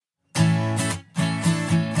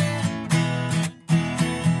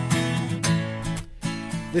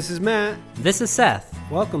This is Matt. This is Seth.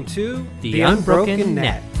 Welcome to The Unbroken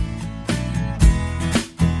Net.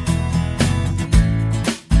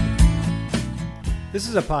 This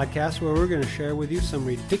is a podcast where we're going to share with you some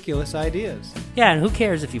ridiculous ideas. Yeah, and who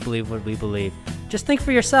cares if you believe what we believe? Just think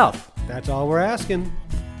for yourself. That's all we're asking.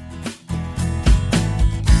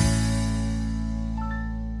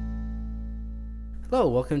 Hello,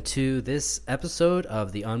 welcome to this episode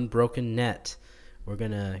of The Unbroken Net. We're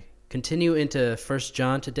going to continue into 1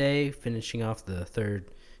 John today, finishing off the third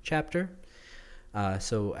chapter.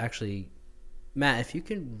 So actually, Matt, if you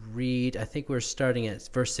can read, I think we're starting at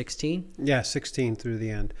verse 16. Yeah, 16 through the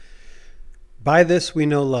end. By this we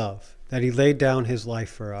know love, that he laid down his life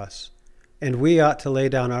for us, and we ought to lay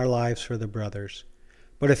down our lives for the brothers.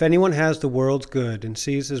 But if anyone has the world's good and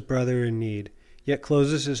sees his brother in need, yet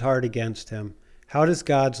closes his heart against him, how does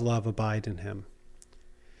God's love abide in him?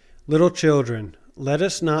 Little children, let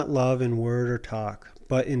us not love in word or talk,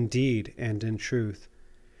 but in deed and in truth.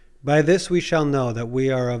 By this we shall know that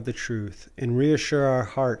we are of the truth, and reassure our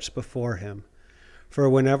hearts before him. For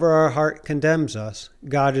whenever our heart condemns us,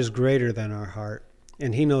 God is greater than our heart,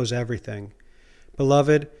 and he knows everything.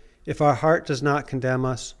 Beloved, if our heart does not condemn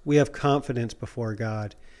us, we have confidence before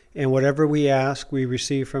God, and whatever we ask we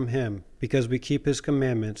receive from him, because we keep his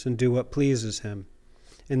commandments and do what pleases him.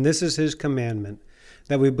 And this is his commandment,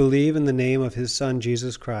 that we believe in the name of his Son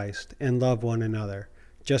Jesus Christ, and love one another,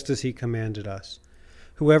 just as he commanded us.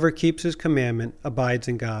 Whoever keeps his commandment abides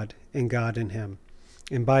in God, and God in him.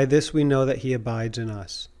 And by this we know that he abides in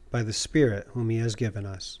us, by the Spirit whom he has given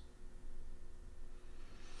us.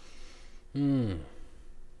 So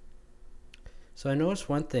I noticed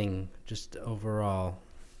one thing, just overall.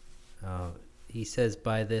 He says,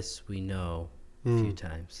 by this we know, a few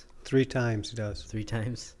times. 3 times he does. 3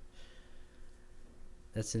 times?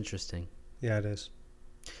 That's interesting. Yeah, it is.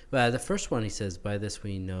 But the first one he says, by this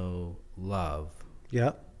we know love.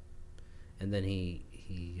 Yep. And then he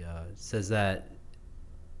says that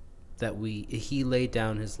he laid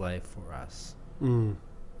down his life for us. And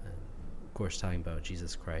of course, talking about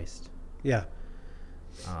Jesus Christ. Yeah.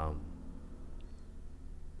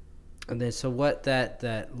 And then, so what that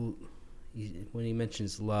when he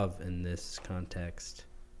mentions love in this context,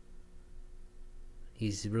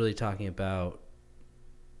 he's really talking about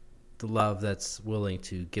the love that's willing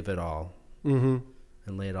to give it all and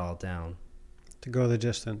lay it all down. To go the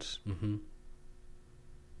distance.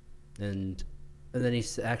 And then he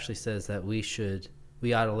actually says that we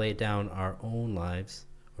ought to lay down our own lives,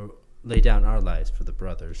 or lay down our lives for the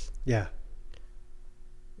brothers. Yeah.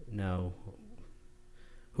 Now,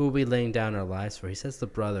 who are we laying down our lives for? He says the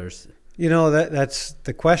brothers. You know, that's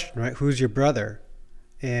the question, right? Who's your brother?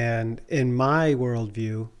 And in my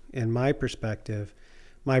worldview, in my perspective,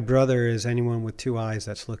 my brother is anyone with 2 eyes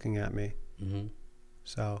that's looking at me.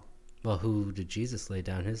 So. Well, who did Jesus lay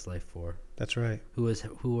down his life for? That's right.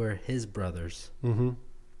 Who were his brothers?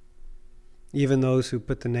 Even those who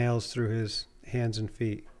put the nails through his hands and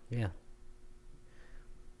feet. Yeah.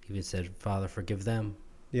 He even said, Father, forgive them.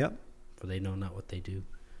 Yep. For they know not what they do.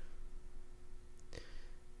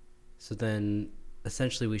 So then,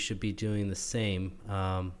 essentially, we should be doing the same.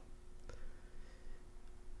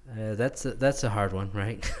 That's a hard one,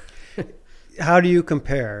 right? How do you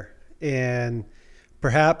compare? And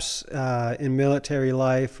perhaps in military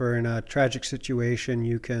life or in a tragic situation,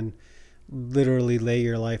 you can literally lay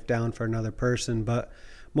your life down for another person. But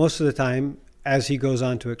most of the time, as he goes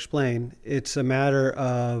on to explain, it's a matter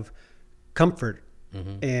of comfort.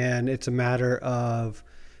 And it's a matter of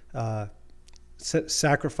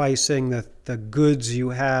sacrificing the goods you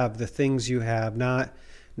have, the things you have,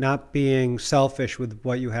 not being selfish with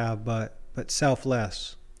what you have, but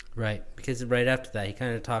selfless. Right, because right after that, he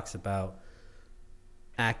kind of talks about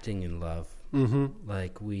acting in love.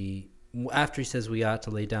 Like after he says we ought to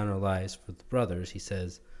lay down our lives for the brothers, he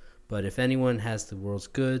says, but if anyone has the world's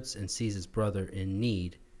goods and sees his brother in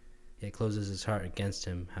need, yet closes his heart against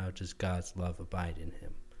him, how does God's love abide in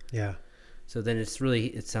him? Yeah. So then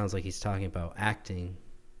it sounds like he's talking about acting.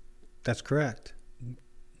 That's correct.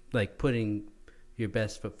 Like putting your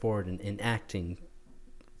best foot forward and acting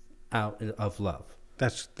out of love.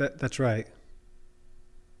 That's right.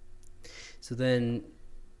 So then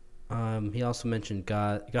he also mentioned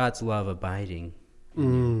God's love abiding.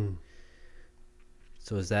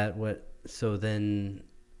 So is that what? So then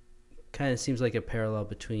kind of seems like a parallel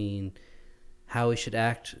between how we should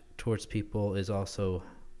act towards people is also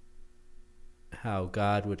how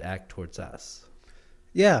God would act towards us.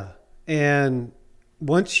 Yeah. And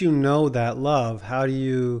once you know that love, how do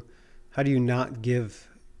you not give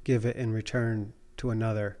it in return to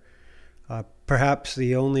another? perhaps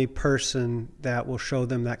the only person that will show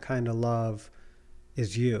them that kind of love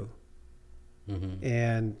is you. Mm-hmm.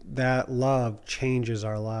 And that love changes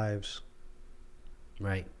our lives.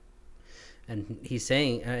 Right. And he's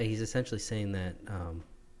saying, he's essentially saying that,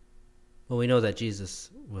 well, we know that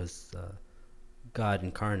Jesus was God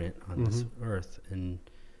incarnate on this earth. And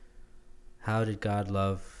how did God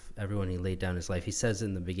love everyone? He laid down his life. He says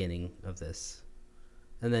in the beginning of this.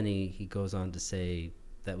 And then he goes on to say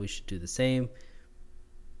that we should do the same.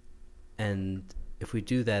 And if we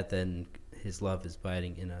do that, then his love is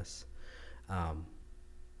abiding in us. And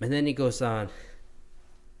then he goes on and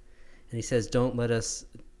he says, don't let us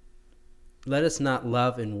not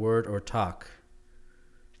love in word or talk.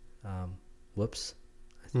 Whoops.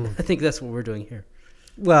 I think that's what we're doing here.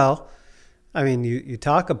 Well, I mean, you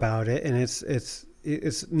talk about it, and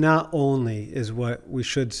it's not only is what we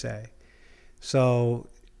should say. So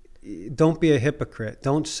don't be a hypocrite.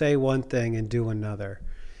 Don't say one thing and do another.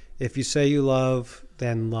 If you say you love,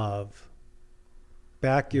 then love.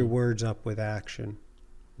 Back your words up with action.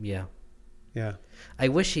 Yeah. Yeah. I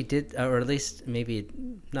wish he did, or at least maybe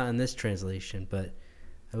not in this translation, but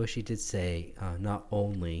I wish he did say not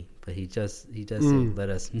only, but he does say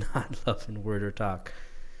let us not love in word or talk.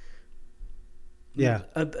 Yeah.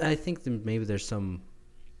 I think that maybe there's some,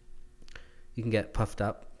 you can get puffed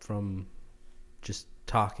up from just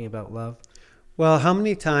talking about love. Well, how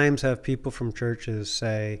many times have people from churches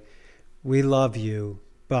say, we love you,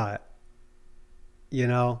 but,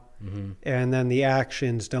 and then the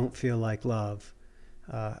actions don't feel like love.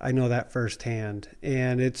 I know that firsthand.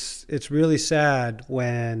 And it's really sad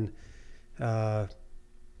when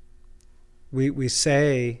we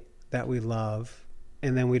say that we love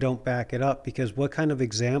and then we don't back it up, because what kind of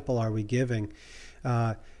example are we giving?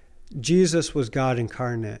 Jesus was God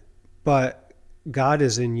incarnate, but God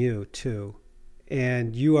is in you too.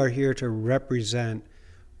 And you are here to represent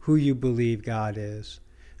who you believe God is.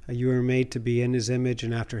 You were made to be in his image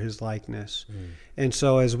and after his likeness. And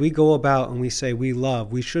so as we go about and we say we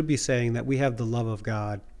love, we should be saying that we have the love of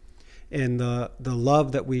God. And the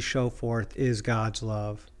love that we show forth is God's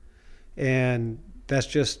love. And that's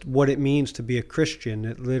just what it means to be a Christian.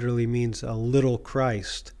 It literally means a little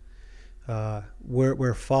Christ.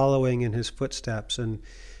 We're following in his footsteps and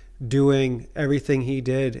doing everything he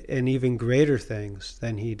did and even greater things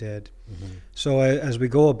than he did. So as we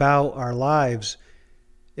go about our lives,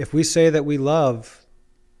 if we say that we love,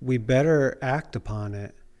 we better act upon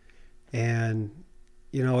it. And,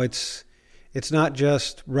 it's not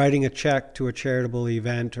just writing a check to a charitable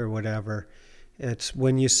event or whatever. It's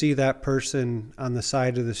when you see that person on the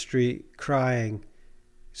side of the street crying,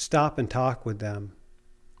 stop and talk with them.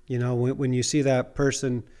 When you see that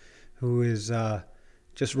person who is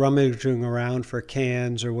just rummaging around for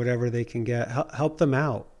cans or whatever they can get, help them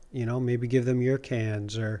out. Maybe give them your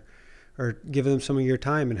cans or give them some of your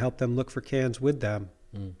time and help them look for cans with them.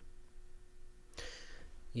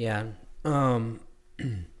 Yeah.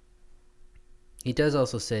 He does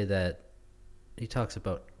also say that he talks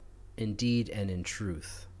about in deed and in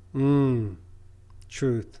truth.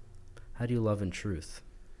 Truth. How do you love in truth?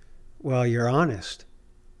 Well, you're honest,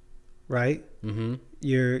 right? Mm-hmm.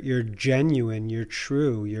 You're genuine, you're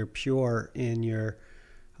true, you're pure in your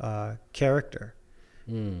character.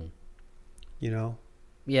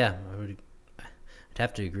 Yeah, I'd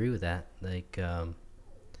have to agree with that. Like,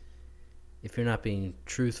 if you're not being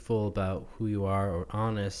truthful about who you are or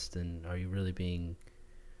honest, then are you really being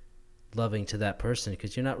loving to that person?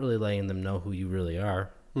 Because you're not really letting them know who you really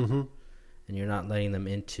are. And you're not letting them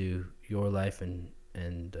into your life. And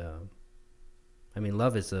I mean,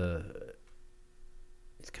 love is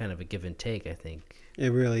it's kind of a give and take, I think.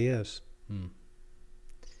 It really is.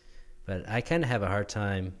 But I kind of have a hard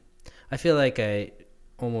time. I feel like I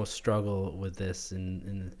almost struggle with this,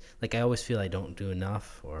 and like I always feel I don't do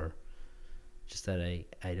enough, or just that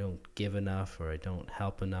I don't give enough, or I don't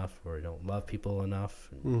help enough, or I don't love people enough.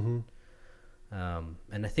 And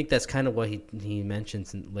I think that's kind of what he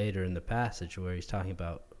mentions later in the passage, where he's talking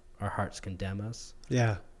about our hearts condemn us.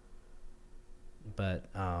 Yeah. But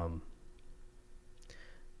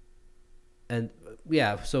and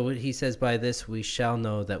yeah, so he says, by this we shall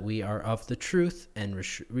know that we are of the truth and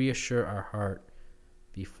reassure our heart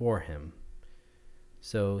before him.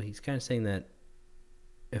 So he's kind of saying that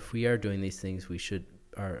if we are doing these things,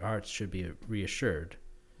 our hearts should be reassured.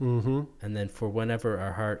 And then for whenever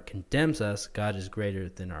our heart condemns us, God is greater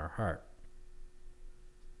than our heart.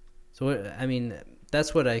 So, I mean,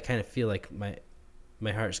 that's what I kind of feel like my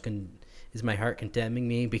heart is my heart condemning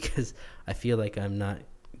me because I feel like I'm not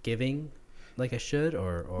giving like I should,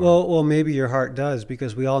 or well maybe your heart does,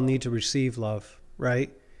 because we all need to receive love,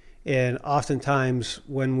 right? And oftentimes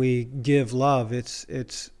when we give love,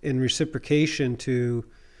 it's in reciprocation to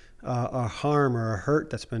a harm or a hurt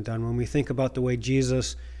that's been done. When we think about the way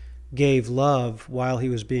Jesus gave love while he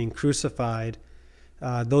was being crucified,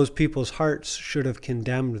 those people's hearts should have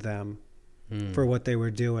condemned them for what they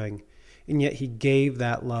were doing. And yet he gave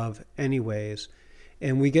that love anyways.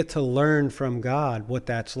 And we get to learn from God what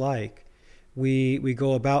that's like. We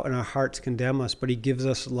go about and our hearts condemn us, but he gives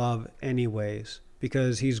us love anyways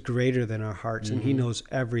because he's greater than our hearts and he knows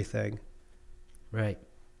everything. Right.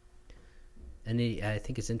 And I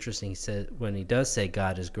think it's interesting, he said, when he does say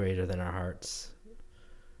God is greater than our hearts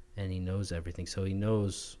and he knows everything. So he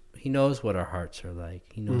knows what our hearts are like.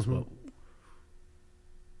 He knows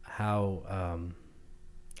how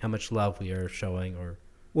much love we are showing. Or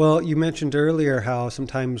well, you mentioned earlier how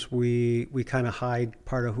sometimes we kind of hide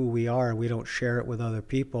part of who we are and we don't share it with other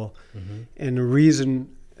people. And the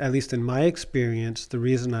reason, at least in my experience, the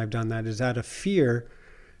reason I've done that is out of fear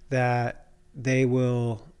that they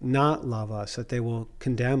will not love us, that they will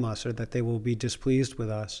condemn us, or that they will be displeased with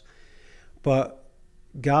us. But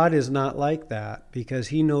God is not like that because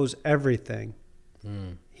he knows everything.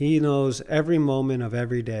 He knows every moment of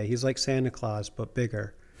every day. He's like Santa Claus, but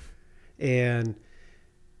bigger. And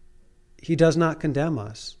he does not condemn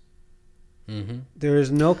us. There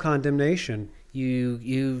is no condemnation.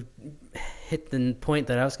 You hit the point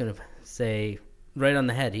that I was going to say right on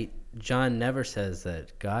the head. John never says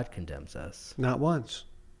that God condemns us. Not once.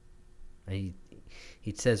 He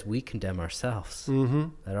says we condemn ourselves,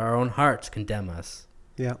 that our own hearts condemn us.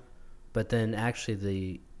 Yeah. But then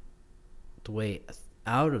actually the way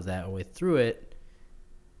out of that, or way through it,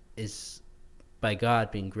 is by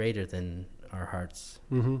God being greater than our hearts.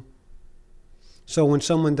 So when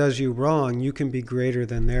someone does you wrong, you can be greater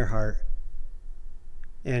than their heart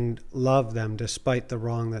and love them despite the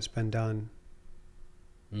wrong that's been done.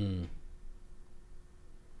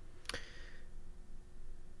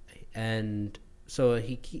 And so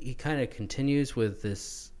he kind of continues with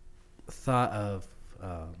this thought of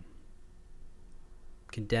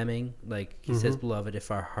condemning. Like he says, beloved,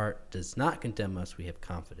 if our heart does not condemn us, we have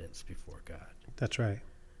confidence before God. That's right.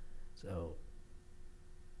 So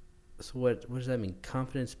what does that mean?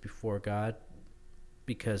 Confidence before God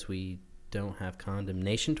because we don't have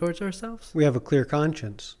condemnation towards ourselves? We have a clear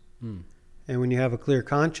conscience. And when you have a clear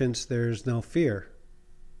conscience, there's no fear.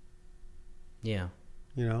 Yeah.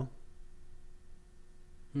 You know?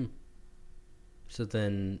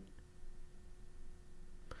 So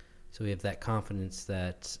we have that confidence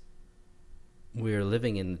that we're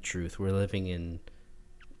living in the truth. We're living in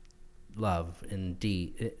love in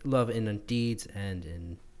deeds and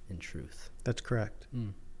in truth. That's correct.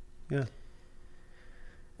 Yeah.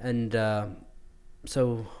 And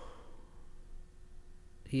so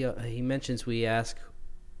he mentions if we ask,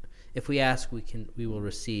 we will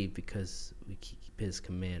receive because we keep his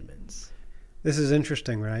commandments. This is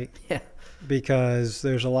interesting, right? Yeah. Because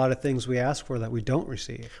there's a lot of things we ask for that we don't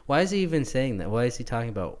receive. Why is he even saying that? Why is he talking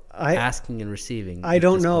about asking and receiving? I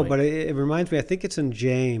don't know, but it reminds me, I think it's in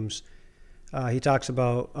James. He talks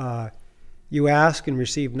about you ask and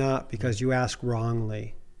receive not because you ask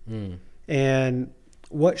wrongly. And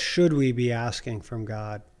what should we be asking from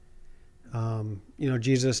God?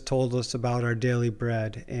 Jesus told us about our daily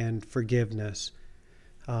bread and forgiveness.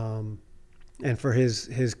 And for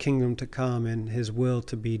his kingdom to come and his will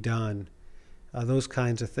to be done, those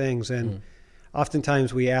kinds of things. And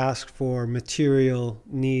oftentimes we ask for material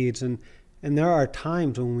needs, and there are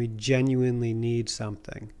times when we genuinely need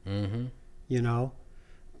something,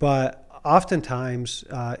 But oftentimes,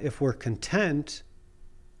 if we're content,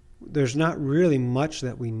 there's not really much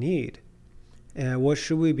that we need. And what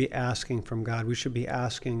should we be asking from God? We should be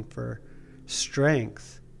asking for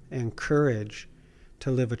strength and courage to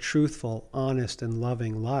live a truthful, honest, and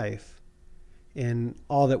loving life in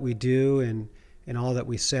all that we do and in all that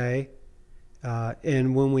we say.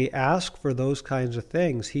 And when we ask for those kinds of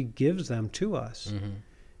things, he gives them to us.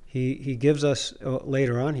 He gives us,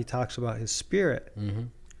 later on, he talks about his Spirit.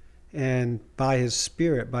 And by his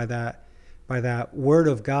Spirit, by that Word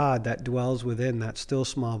of God that dwells within, that still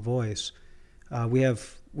small voice, we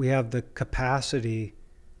have the capacity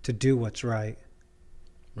to do what's right.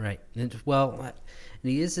 Right. And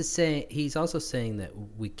he's also saying that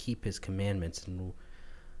we keep his commandments, and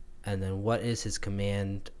then what is his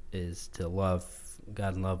command is to love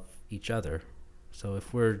God and love each other. So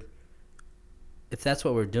if that's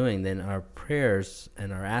what we're doing, then our prayers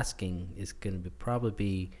and our asking is going to probably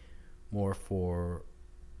be more for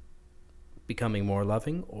becoming more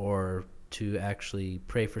loving, or to actually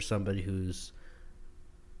pray for somebody who's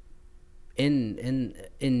in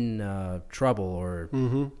trouble or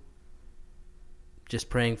just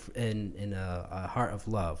praying in a heart of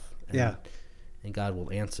love. And God will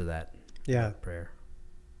answer that prayer.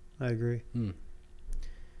 I agree.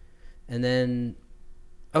 And then,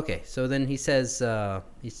 okay, so then he says,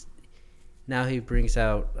 he brings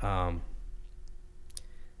out,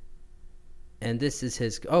 and this is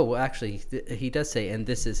his, he does say, and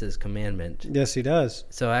this is his commandment. Yes, he does.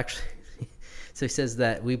 So actually, so he says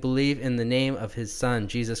that we believe in the name of his son,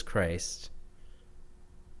 Jesus Christ,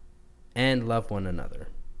 and love one another.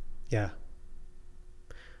 Yeah.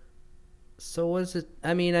 So what is it?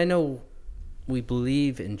 I mean, I know we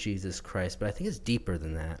believe in Jesus Christ, but I think it's deeper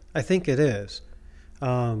than that. I think it is.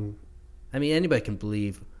 I mean, anybody can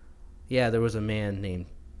believe, there was a man named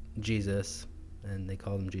Jesus, and they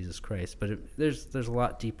called him Jesus Christ. But there's a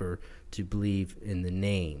lot deeper to believe in the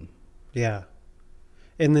name. Yeah.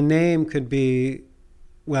 And the name could be,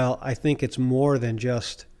 well, I think it's more than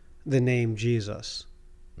just the name Jesus.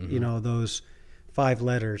 Mm-hmm. You know, those 5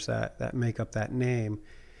 letters that make up that name.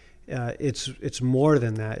 It's more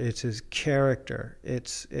than that. It's his character.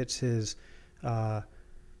 It's his, the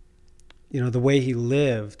way he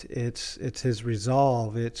lived. It's his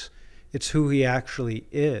resolve. It's who he actually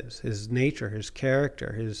is. His nature, his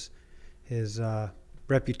character, his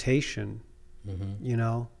reputation.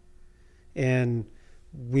 Mm-hmm. And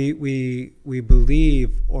we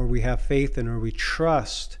believe, or we have faith in, or we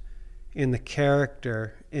trust in the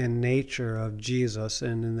character and nature of Jesus,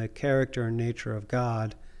 and in the character and nature of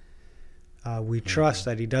God. We trust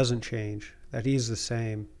that he doesn't change, that he's the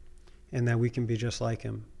same, and that we can be just like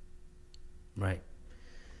him. Right.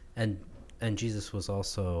 And Jesus was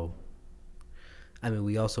also,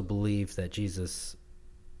 we also believe that Jesus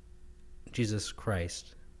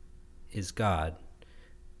Christ is God,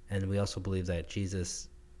 and we also believe that Jesus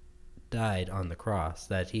died on the cross,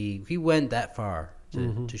 that he went that far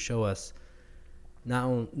to show us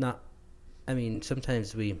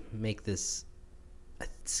sometimes we make this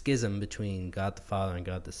schism between God the Father and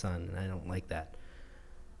God the Son, and I don't like that.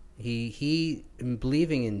 He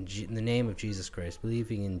believing in the name of Jesus Christ,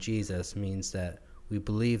 believing in Jesus, means that we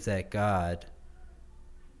believe that God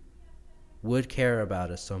would care about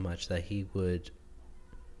us so much that he'd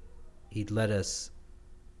let us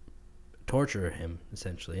torture him,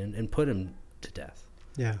 essentially, and put him to death.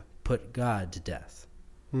 Yeah. Put God to death.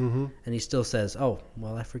 Mm-hmm. And he still says, oh,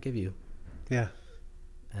 well, I forgive you. Yeah.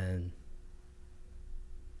 And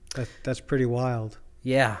that's pretty wild.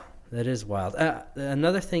 Yeah, that is wild.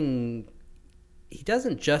 Another thing, he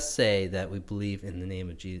doesn't just say that we believe in the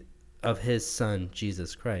name of his son,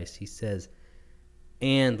 Jesus Christ. He says,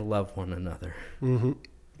 and love one another. Mm-hmm.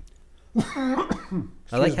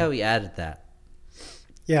 I like how he added that.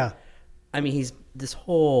 Yeah. He's this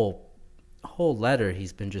whole letter,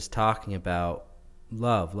 he's been just talking about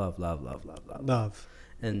love.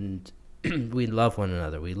 And we love one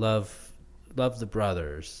another. We love the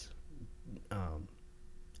brothers.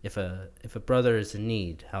 If a brother is in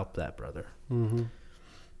need, help that brother. Mm-hmm.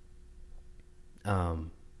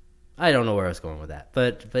 I don't know where I was going with that,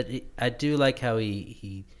 but I do like how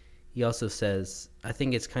he also says, I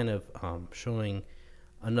think it's kind of showing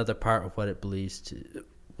another part of what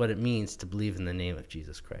it means to believe in the name of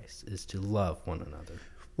Jesus Christ, is to love one another.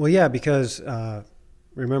 Well, yeah, because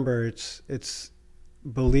remember, it's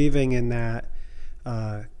believing in that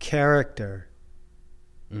character,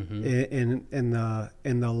 in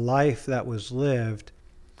the life that was lived,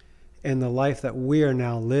 and the life that we are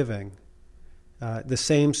now living. The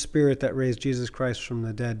same Spirit that raised Jesus Christ from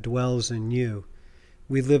the dead dwells in you.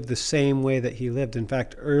 We live the same way that he lived. In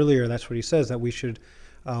fact, earlier, that's what he says, that we should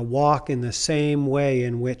walk in the same way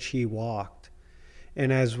in which he walked.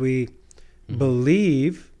 And as we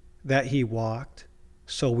believe that he walked,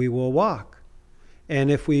 so we will walk. And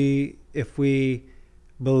if we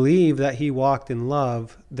believe that he walked in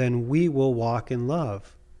love, then we will walk in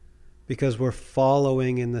love, because we're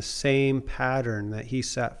following in the same pattern that he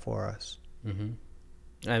set for us.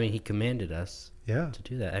 Mm-hmm. He commanded us to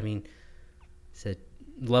do that. He said,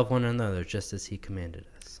 love one another just as he commanded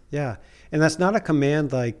us. Yeah. And that's not a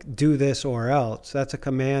command like do this or else. That's a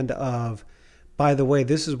command of, by the way,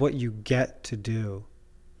 this is what you get to do.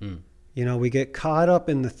 We get caught up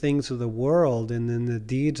in the things of the world and in the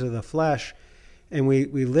deeds of the flesh, and we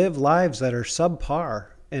live lives that are subpar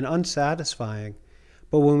and unsatisfying.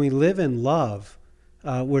 But when we live in love,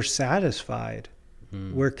 we're satisfied.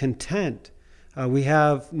 We're content. We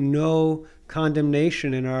have no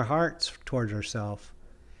condemnation in our hearts towards ourselves.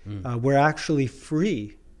 We're actually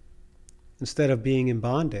free instead of being in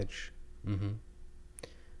bondage.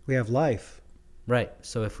 We have life. Right.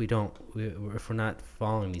 So if we're not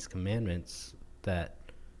following these commandments, that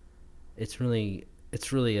it's really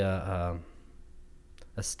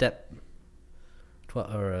a step,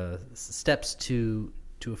 steps to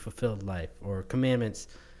a fulfilled life, or commandments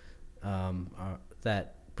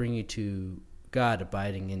that bring you to God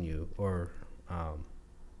abiding in you, or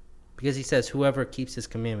because he says whoever keeps his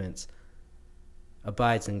commandments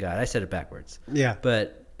abides in God. I said it backwards. Yeah.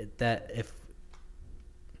 But if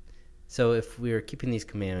we are keeping these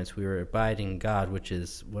commandments, we are abiding in God, which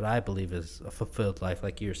is what I believe is a fulfilled life,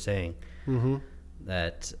 like you're saying,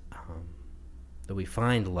 that we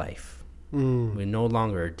find life. We no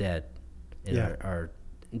longer are dead in our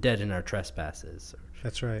dead in our trespasses.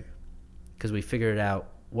 That's right. Because we figured out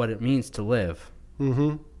what it means to live.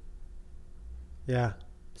 Yeah.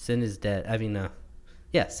 Sin is dead. I mean,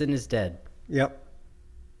 sin is dead. Yep.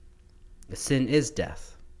 Sin is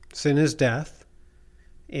death. Sin is death,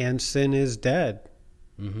 and sin is dead.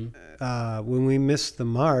 When we miss the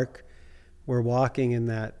mark, we're walking in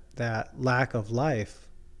that lack of life.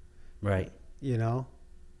 Right. You know?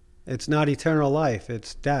 It's not eternal life,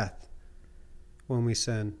 it's death when we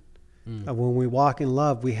sin. When we walk in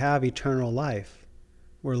love, we have eternal life.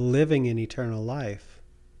 We're living in eternal life.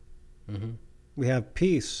 We have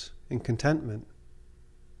peace and contentment.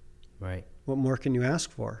 Right. What more can you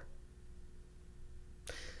ask for?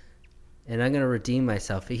 And I'm going to redeem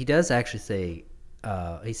myself. He does actually say,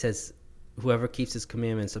 he says, whoever keeps his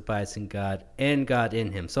commandments abides in God, and God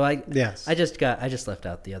in him. So I just left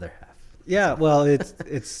out the other half. Yeah, well,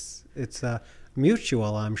 it's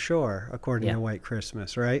mutual, I'm sure, according to White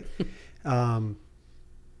Christmas, right? The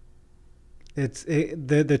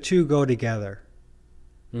two go together.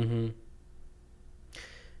 It's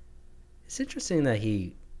interesting that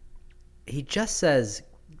he just says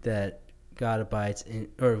that God abides in,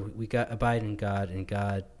 or abide in God, and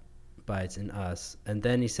God abides in us, and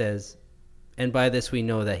then he says, and by this we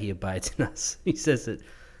know that he abides in us. He says it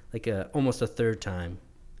like almost a third time.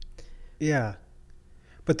 Yeah.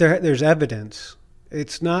 But there's evidence.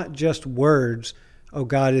 It's not just words, oh,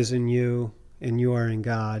 God is in you and you are in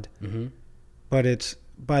God. But it's,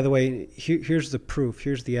 by the way, here's the proof.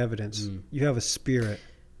 Here's the evidence. You have a spirit.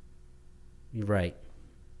 You're right.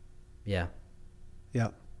 Yeah. Yeah.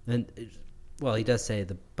 And, well, he does say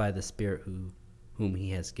by the Spirit whom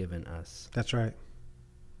he has given us. That's right.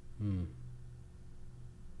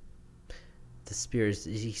 The Spirit,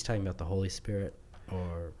 he's talking about the Holy Spirit?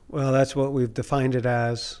 Or well, that's what we've defined it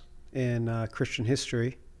as in Christian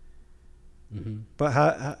history. But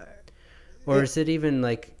how or is it even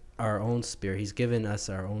like our own spirit? He's given us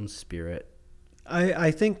our own spirit.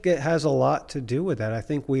 I think it has a lot to do with that. I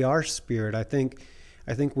think we are spirit. I think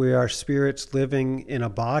we are spirits living in a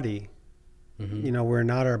body. You know, we're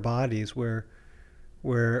not our bodies. We're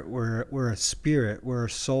a spirit. We're a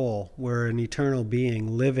soul. We're an eternal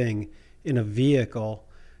being living in a vehicle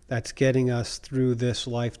that's getting us through this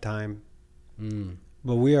lifetime.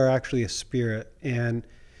 But we are actually a spirit. And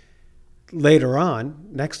later on,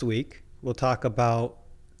 next week, we'll talk about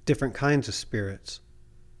different kinds of spirits,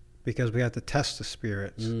 because we have to test the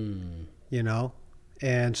spirits, you know?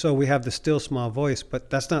 And so we have the still small voice,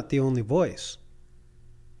 but that's not the only voice,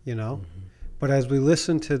 you know? But as we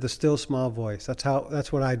listen to the still small voice,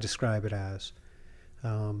 that's what I describe it as.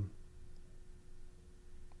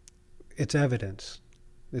 It's evidence.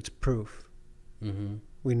 It's proof.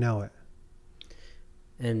 We know it.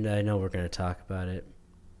 And I know we're going to talk about it.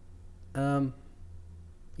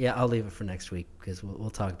 Yeah, I'll leave it for next week, because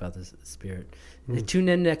we'll talk about the spirit. Tune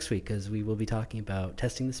in next week, because we will be talking about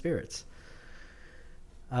testing the spirits.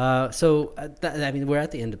 I mean, we're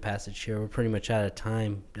at the end of passage here. We're pretty much out of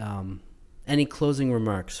time. Any closing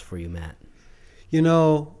remarks for you, Matt? You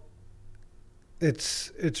know,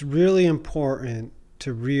 it's really important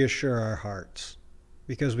to reassure our hearts,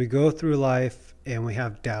 because we go through life and we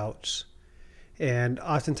have doubts. And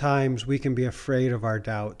oftentimes we can be afraid of our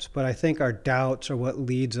doubts, but I think our doubts are what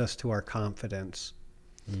leads us to our confidence.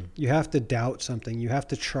 You have to doubt something. You have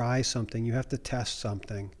to try something. You have to test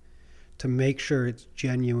something to make sure it's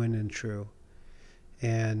genuine and true.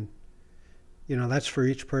 And, you know, that's for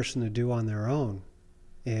each person to do on their own.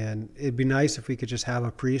 And it'd be nice if we could just have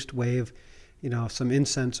a priest wave, you know, some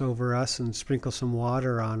incense over us and sprinkle some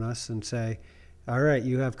water on us and say, all right,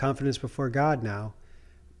 you have confidence before God now.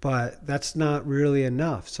 But that's not really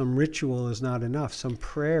enough. Some ritual is not enough. Some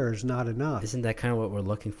prayer is not enough. Isn't that kind of what we're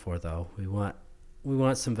looking for, though? We want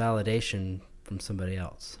some validation from somebody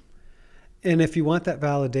else. And if you want that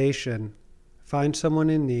validation, find someone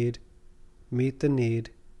in need, meet the need,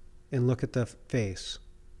 and look at the face.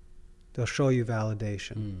 They'll show you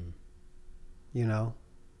validation. You know?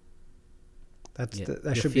 That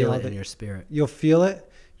should be all. You'll feel it in your spirit. You'll feel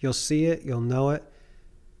it. You'll see it. You'll know it.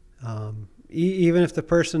 Even if the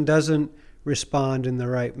person doesn't respond in the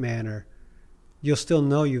right manner, you'll still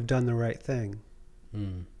know you've done the right thing.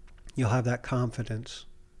 Mm. You'll have that confidence.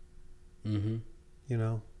 Mm-hmm. You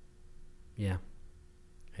know? Yeah,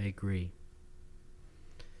 I agree.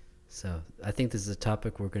 So I think this is a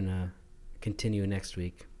topic we're going to continue next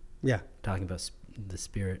week. Yeah. Talking about the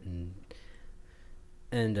Spirit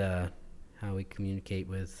and how we communicate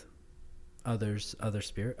with other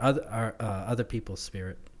people's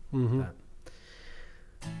spirit. Mm-hmm.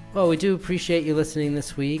 Well, we do appreciate you listening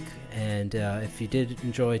this week, and if you did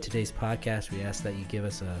enjoy today's podcast, we ask that you give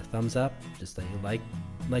us a thumbs up, just that you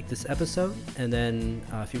like this episode, and then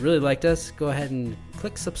if you really liked us, go ahead and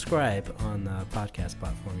click subscribe on the podcast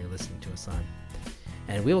platform you're listening to us on,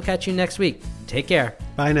 and we will catch you next week. Take care.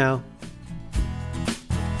 Bye now.